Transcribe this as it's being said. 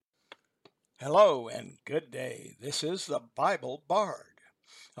Hello and good day. This is the Bible Bard.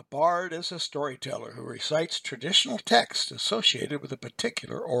 A bard is a storyteller who recites traditional texts associated with a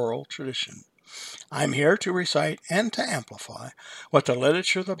particular oral tradition. I'm here to recite and to amplify what the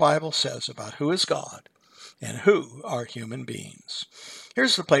literature of the Bible says about who is God and who are human beings.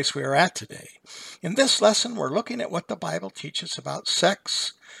 Here's the place we are at today. In this lesson, we're looking at what the Bible teaches about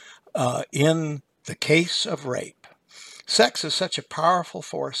sex in the case of rape. Sex is such a powerful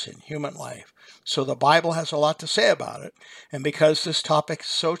force in human life, so the Bible has a lot to say about it. And because this topic is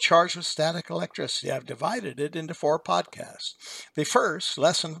so charged with static electricity, I've divided it into 4 podcasts. The first,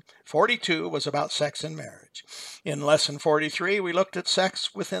 Lesson 42, was about sex and marriage. In Lesson 43, we looked at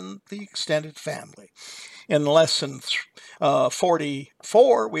sex within the extended family. In Lesson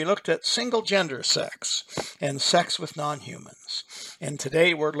 44, we looked at single-gender sex and sex with non-humans. And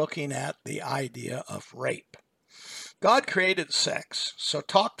today we're looking at the idea of rape. God created sex, so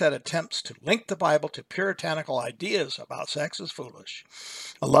talk that attempts to link the Bible to puritanical ideas about sex is foolish.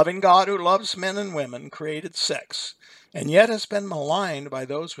 A loving God who loves men and women created sex, and yet has been maligned by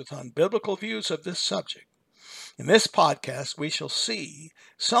those with unbiblical views of this subject. In this podcast, we shall see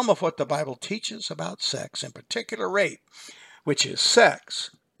some of what the Bible teaches about sex, in particular rape, which is sex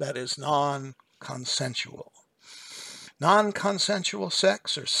that is non-consensual. Non-consensual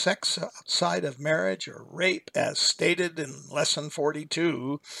sex or sex outside of marriage or rape, as stated in Lesson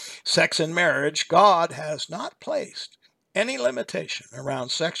 42, Sex and Marriage, God has not placed any limitation around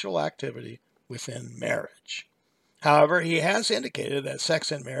sexual activity within marriage. However, he has indicated that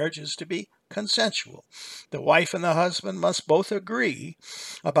sex in marriage is to be consensual. The wife and the husband must both agree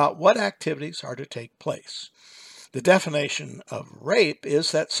about what activities are to take place. The definition of rape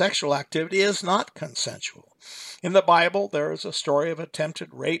is that sexual activity is not consensual. In the Bible, there is a story of attempted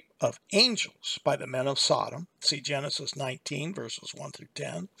rape of angels by the men of Sodom. See Genesis 19, verses 1 through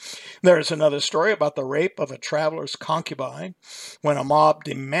 10. There is another story about the rape of a traveler's concubine. When a mob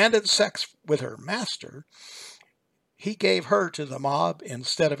demanded sex with her master, he gave her to the mob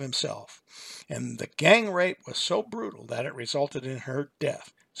instead of himself. And the gang rape was so brutal that it resulted in her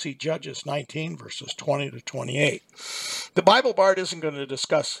death. See Judges 19, verses 20 to 28. The Bible Bard isn't going to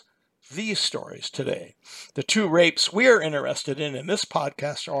discuss these stories today. The 2 rapes we're interested in this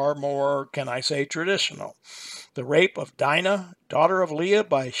podcast are more, traditional. The rape of Dinah, daughter of Leah,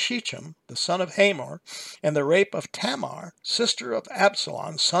 by Shechem, the son of Hamor, and the rape of Tamar, sister of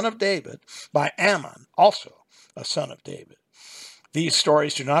Absalom, son of David, by Ammon, also a son of David. These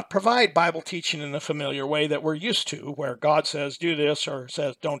stories do not provide Bible teaching in the familiar way that we're used to, where God says do this or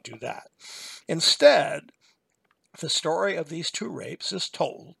says don't do that. Instead, the story of these 2 rapes is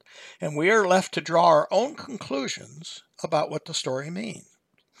told, and we are left to draw our own conclusions about what the story means,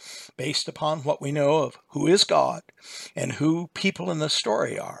 based upon what we know of who is God and who people in the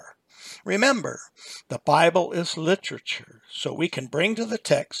story are. Remember, the Bible is literature, so we can bring to the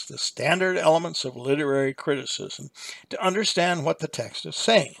text the standard elements of literary criticism to understand what the text is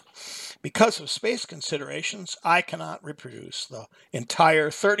saying. Because of space considerations, I cannot reproduce the entire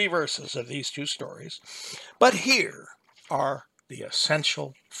 30 verses of these 2 stories, but here are the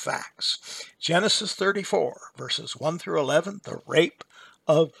essential facts. Genesis 34, verses 1 through 11, the rape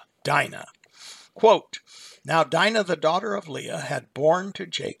of Dinah. Quote, Now Dinah, the daughter of Leah, had borne to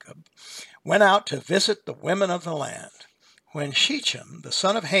Jacob, went out to visit the women of the land. When Shechem, the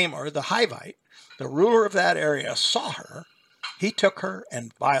son of Hamor, the Hivite, the ruler of that area, saw her, he took her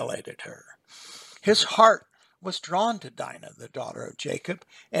and violated her. His heart was drawn to Dinah, the daughter of Jacob,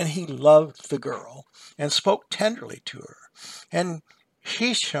 and he loved the girl and spoke tenderly to her. And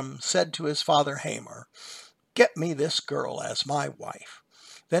Shechem said to his father Hamor, Get me this girl as my wife.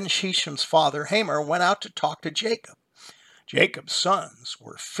 Then Shechem's father Hamor went out to talk to Jacob. Jacob's sons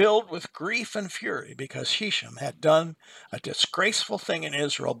were filled with grief and fury because Shechem had done a disgraceful thing in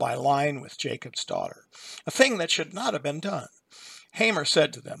Israel by lying with Jacob's daughter, a thing that should not have been done. Hamor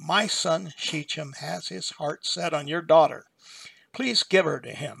said to them, My son Shechem has his heart set on your daughter. Please give her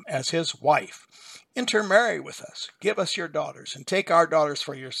to him as his wife. Intermarry with us, give us your daughters, and take our daughters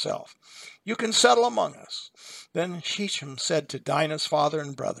for yourself. You can settle among us. Then Shechem said to Dinah's father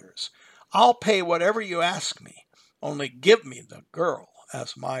and brothers, I'll pay whatever you ask me, only give me the girl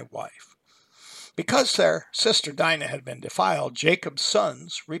as my wife. Because their sister Dinah had been defiled, Jacob's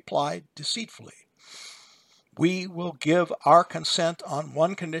sons replied deceitfully, We will give our consent on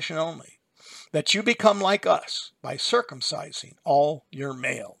one condition only, that you become like us by circumcising all your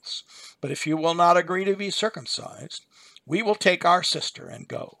males. But if you will not agree to be circumcised, we will take our sister and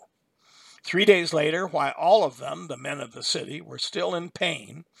go. 3 days later, while all of them, the men of the city, were still in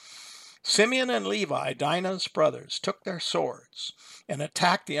pain, Simeon and Levi, Dinah's brothers, took their swords and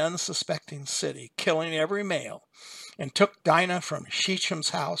attacked the unsuspecting city, killing every male, and took Dinah from Shechem's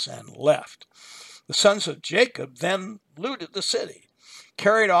house and left. The sons of Jacob then looted the city,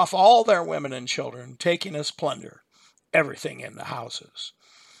 carried off all their women and children, taking as plunder everything in the houses.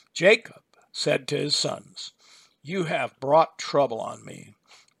 Jacob said to his sons, "You have brought trouble on me.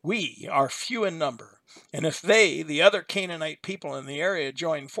 We are few in number, and if they, the other Canaanite people in the area,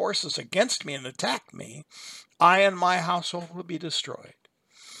 join forces against me and attack me, I and my household will be destroyed."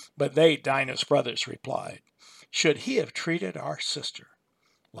 But they, Dinah's brothers, replied, "Should he have treated our sister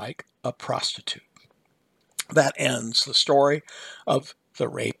like a prostitute?" That ends the story of the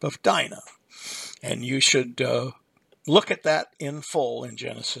rape of Dinah. And you should look at that in full in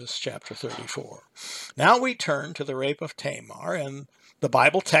Genesis chapter 34. Now we turn to the rape of Tamar and the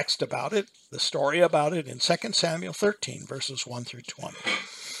Bible text about it, the story about it in 2 Samuel 13, verses 1 through 20.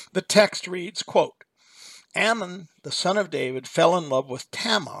 The text reads, quote, "Ammon, the son of David, fell in love with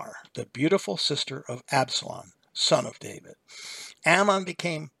Tamar, the beautiful sister of Absalom, son of David. Ammon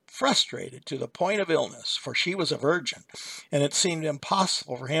became frustrated to the point of illness, for she was a virgin, and it seemed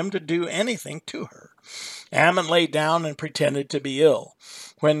impossible for him to do anything to her. Ammon lay down and pretended to be ill.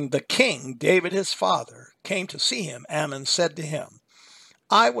 When the king, David his father, came to see him, Ammon said to him,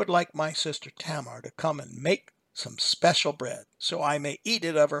 'I would like my sister Tamar to come and make some special bread, so I may eat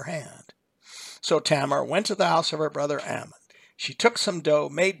it of her hand.' So Tamar went to the house of her brother Ammon. She took some dough,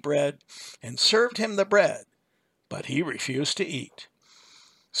 made bread, and served him the bread, but he refused to eat.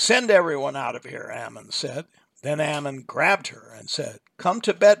 'Send everyone out of here,' Ammon said. Then Ammon grabbed her and said, 'Come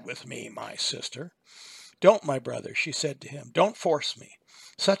to bed with me, my sister.' 'Don't, my brother,' she said to him. 'Don't force me.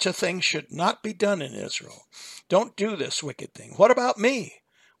 Such a thing should not be done in Israel. Don't do this wicked thing. What about me?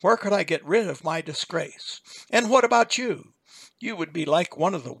 Where could I get rid of my disgrace? And what about you? You would be like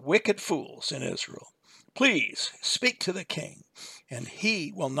one of the wicked fools in Israel. Please speak to the king, and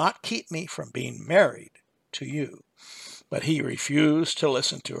he will not keep me from being married to you.' But he refused to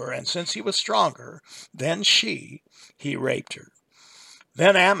listen to her, and since he was stronger than she, he raped her.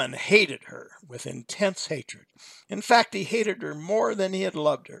 Then Ammon hated her with intense hatred. In fact, he hated her more than he had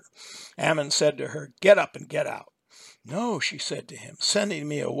loved her. Ammon said to her, 'Get up and get out.' 'No,' she said to him, 'sending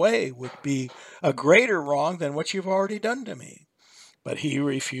me away would be a greater wrong than what you've already done to me.' But he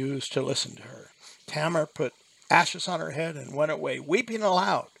refused to listen to her. Tamar put ashes on her head and went away, weeping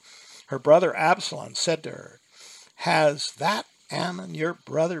aloud. Her brother Absalom said to her, 'Has that Ammon, your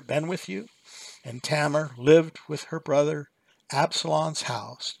brother, been with you?' And Tamar lived with her brother Absalom's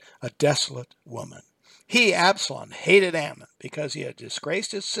house, a desolate woman. He, Absalom, hated Ammon because he had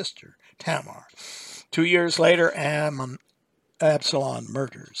disgraced his sister, Tamar. 2 years later, Absalom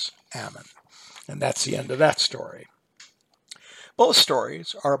murders Ammon. And that's the end of that story. Both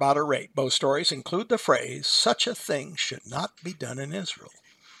stories are about a rape. Both stories include the phrase, 'Such a thing should not be done in Israel.'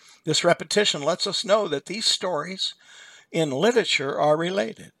 This repetition lets us know that these stories in literature are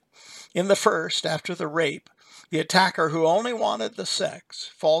related. In the first, after the rape, the attacker who only wanted the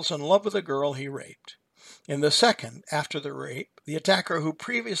sex falls in love with the girl he raped. In the second, after the rape, the attacker who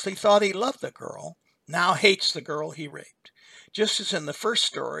previously thought he loved the girl now hates the girl he raped. Just as in the first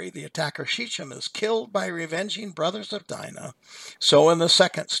story, the attacker Shechem is killed by revenging brothers of Dinah, so in the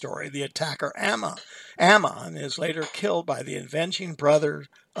second story, the attacker Ammon is later killed by the avenging brother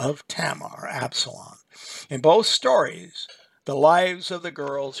of Tamar, Absalom. In both stories, the lives of the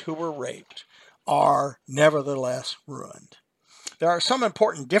girls who were raped are nevertheless ruined. There are some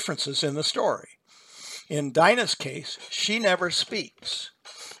important differences in the story. In Dinah's case, she never speaks.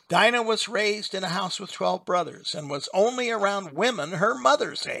 Dinah was raised in a house with 12 brothers and was only around women her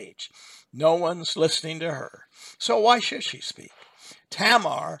mother's age. No one's listening to her, so why should she speak?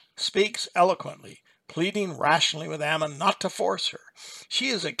 Tamar speaks eloquently, pleading rationally with Ammon not to force her. She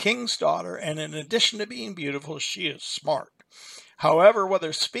is a king's daughter, and in addition to being beautiful, she is smart. However,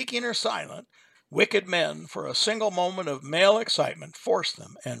 whether speaking or silent, wicked men, for a single moment of male excitement, force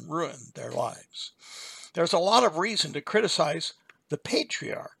them and ruin their lives. There's a lot of reason to criticize the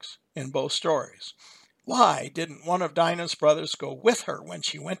patriarchs in both stories. Why didn't one of Dinah's brothers go with her when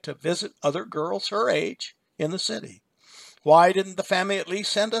she went to visit other girls her age in the city? Why didn't the family at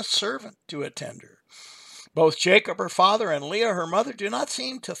least send a servant to attend her? Both Jacob, her father, and Leah, her mother, do not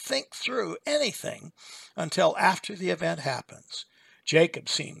seem to think through anything until after the event happens. Jacob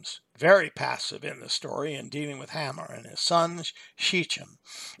seems very passive in the story in dealing with Hamor and his son Shechem.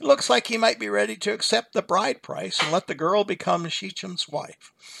 It looks like he might be ready to accept the bride price and let the girl become Shechem's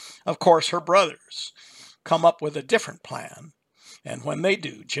wife. Of course, her brothers come up with a different plan, and when they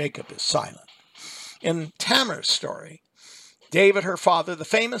do, Jacob is silent. In Tamar's story, David, her father, the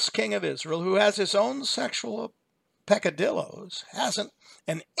famous king of Israel, who has his own sexual peccadillos, hasn't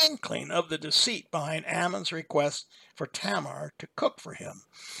an inkling of the deceit behind Ammon's request for Tamar to cook for him.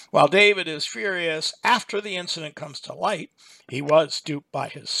 While David is furious after the incident comes to light, he was duped by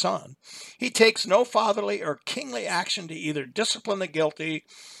his son, he takes no fatherly or kingly action to either discipline the guilty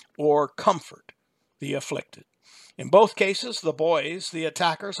or comfort the afflicted. In both cases, the boys, the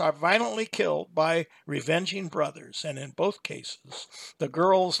attackers, are violently killed by revenging brothers, and in both cases, the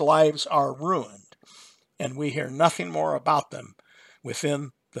girls' lives are ruined, and we hear nothing more about them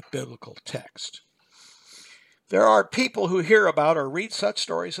within the biblical text. There are people who hear about or read such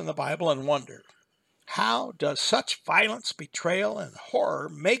stories in the Bible and wonder, how does such violence, betrayal, and horror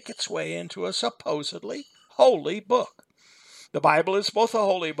make its way into a supposedly holy book? The Bible is both a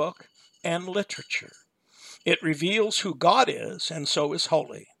holy book and literature. It reveals who God is, and so is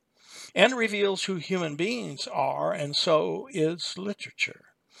holy, and reveals who human beings are, and so is literature.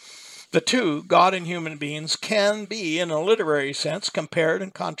 The two, God and human beings, can be, in a literary sense, compared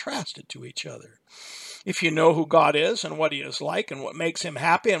and contrasted to each other. If you know who God is and what he is like and what makes him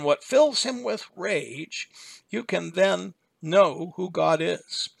happy and what fills him with rage, you can then know who God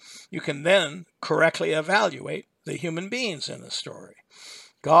is. You can then correctly evaluate the human beings in the story.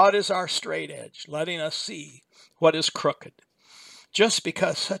 God is our straight edge, letting us see what is crooked. Just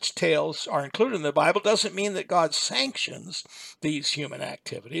because such tales are included in the Bible doesn't mean that God sanctions these human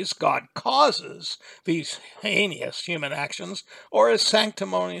activities. God causes these heinous human actions, or is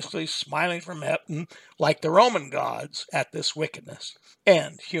sanctimoniously smiling from heaven like the Roman gods at this wickedness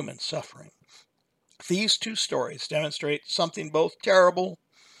and human suffering. These two stories demonstrate something both terrible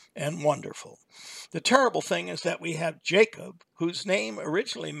and wonderful. The terrible thing is that we have Jacob, whose name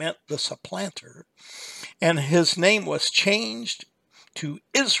originally meant the supplanter, and his name was changed to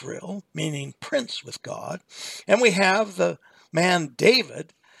Israel, meaning prince with God. And we have the man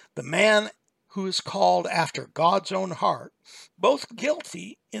David, the man who is called after God's own heart, both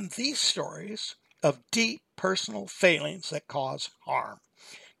guilty in these stories of deep personal failings that cause harm.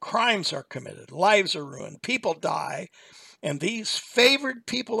 Crimes are committed, lives are ruined, people die, and these favored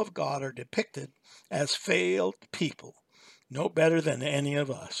people of God are depicted as failed people, no better than any of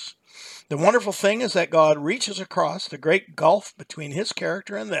us. The wonderful thing is that God reaches across the great gulf between his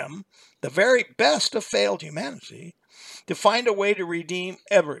character and them, the very best of failed humanity, to find a way to redeem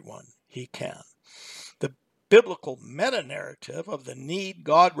everyone he can. The biblical meta-narrative of the need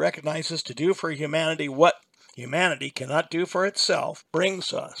God recognizes to do for humanity what humanity cannot do for itself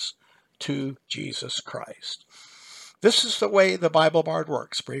brings us to Jesus Christ. This is the way the Bible Bard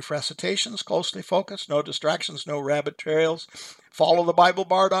works. Brief recitations, closely focused, no distractions, no rabbit trails. Follow the Bible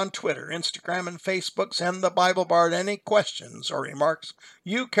Bard on Twitter, Instagram, and Facebook. Send the Bible Bard any questions or remarks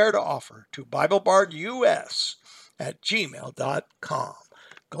you care to offer to BibleBardUS@gmail.com.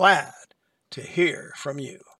 Glad to hear from you.